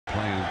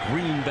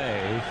Green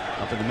Bay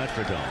up in the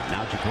Metrodome.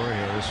 Now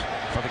Jagorios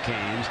for the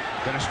Canes.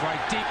 Going to strike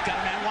deep. Got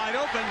a man wide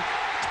open.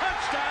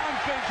 Touchdown,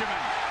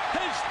 Benjamin.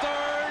 His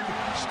third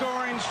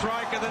scoring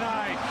strike of the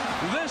night.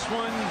 This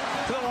one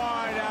to the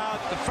wide out.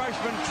 The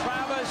freshman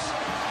Travis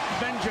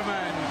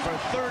Benjamin for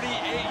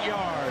 38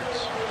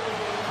 yards.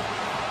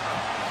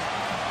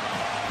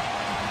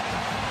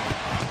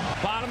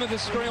 Bottom of the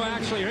screen,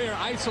 actually here,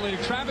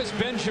 isolated. Travis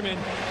Benjamin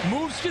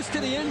moves just to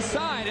the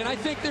inside, and I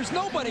think there's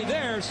nobody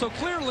there, so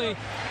clearly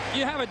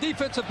you have a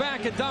defensive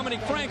back at Dominic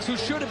Franks who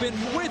should have been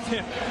with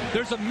him.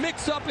 There's a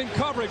mix-up in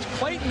coverage.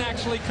 Clayton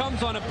actually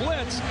comes on a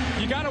blitz.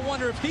 You got to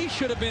wonder if he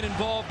should have been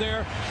involved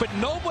there, but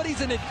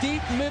nobody's in the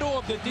deep middle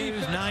of the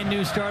defense. 9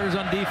 new starters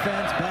on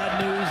defense. Bad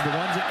news, the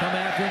ones that come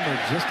after him are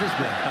just as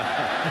good.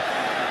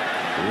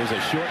 Here's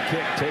a short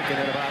kick taken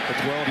at about the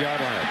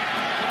 12-yard line.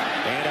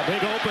 And a big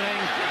opening.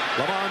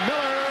 Lamar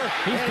Miller.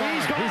 He's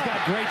gone. He's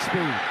got great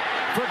speed.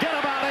 Forget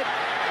about it.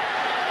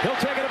 He'll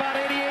take it about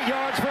 88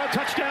 yards for a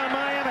touchdown,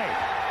 Miami.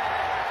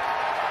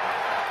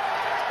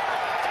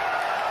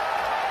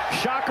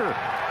 Shocker.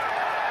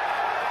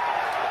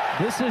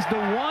 This is the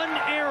one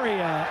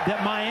area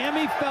that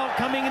Miami felt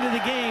coming into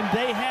the game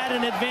they had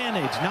an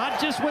advantage. Not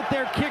just with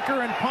their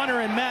kicker and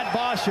punter and Matt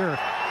Bosher,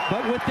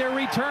 but with their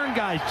return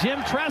guys.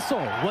 Jim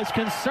Tressel was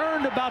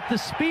concerned about the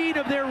speed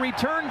of their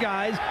return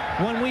guys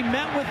when we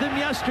met with them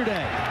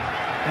yesterday.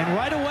 And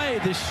right away,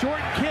 the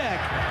short kick,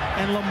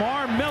 and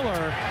Lamar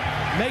Miller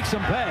makes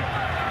them pay.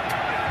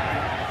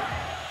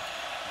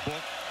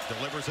 Book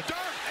delivers a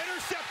dart,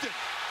 intercepted.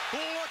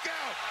 Look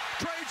out,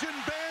 Trajan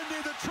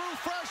Bandy, the true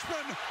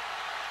freshman.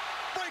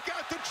 Break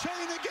out the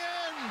chain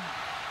again.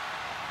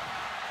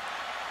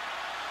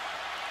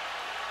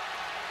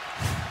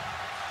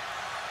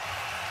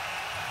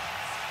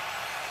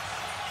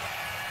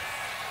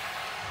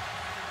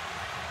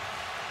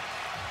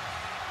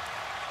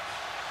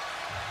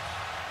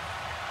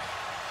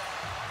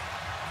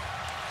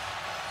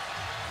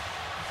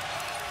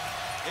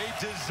 A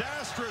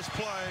disastrous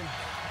play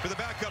for the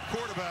backup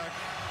quarterback.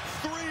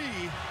 3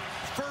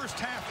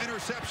 first-half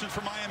interceptions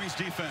for Miami's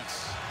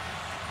defense.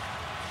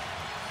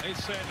 They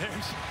said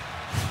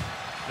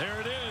there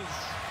it is.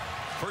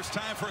 First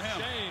time for him.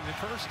 Shane, the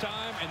first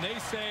time, and they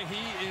say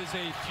he is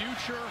a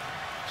future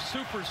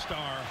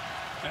superstar.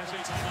 As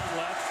a time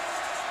left,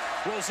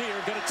 Rozier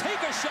going to take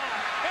a shot,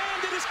 and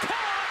it is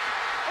caught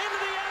into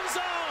the end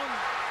zone.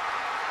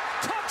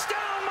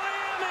 Touchdown,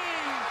 Miami!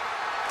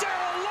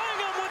 Darrell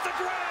Langham with the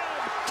grab.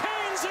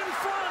 Canes in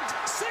front.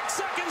 6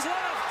 seconds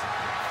left.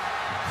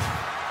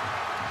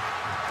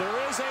 There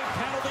is a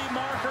penalty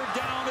marker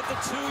down at the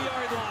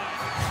 2-yard line.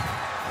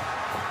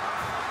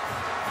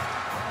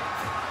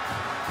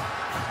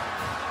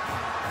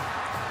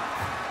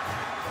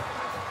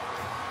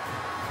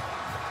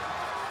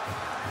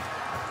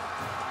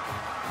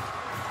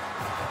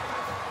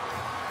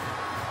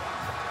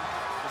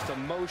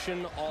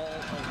 Motion all over.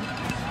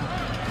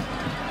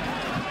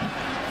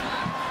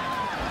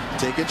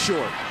 Take it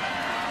short.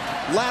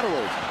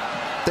 Lateral.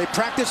 They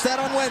practiced that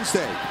on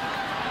Wednesday.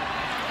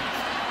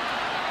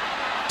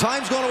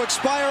 Time's going to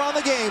expire on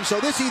the game, so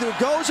this either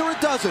goes or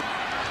it doesn't.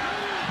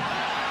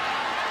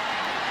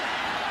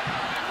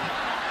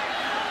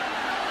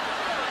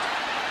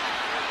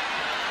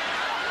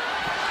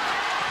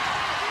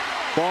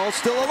 Ball's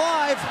still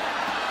alive.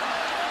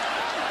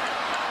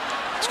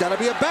 It's got to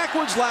be a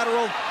backwards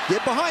lateral.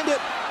 Get behind it.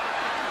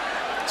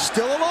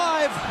 Still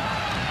alive.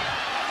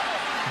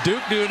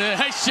 Duke doing a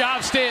nice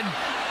job staying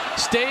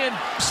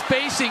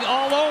spacing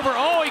all over.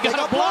 Oh, he got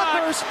a block.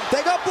 Blockers.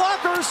 They got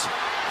blockers.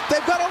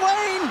 They've got a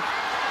lane.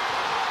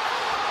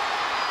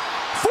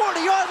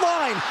 40-yard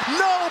line.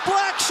 No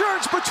black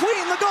shirts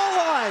between the goal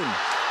line.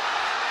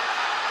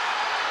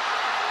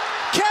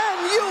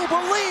 Can you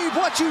believe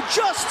what you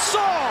just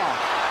saw?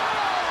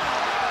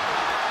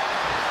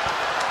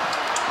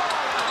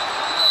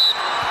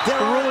 The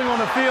ruling on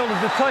the field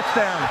is a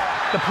touchdown.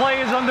 The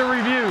play is under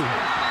review.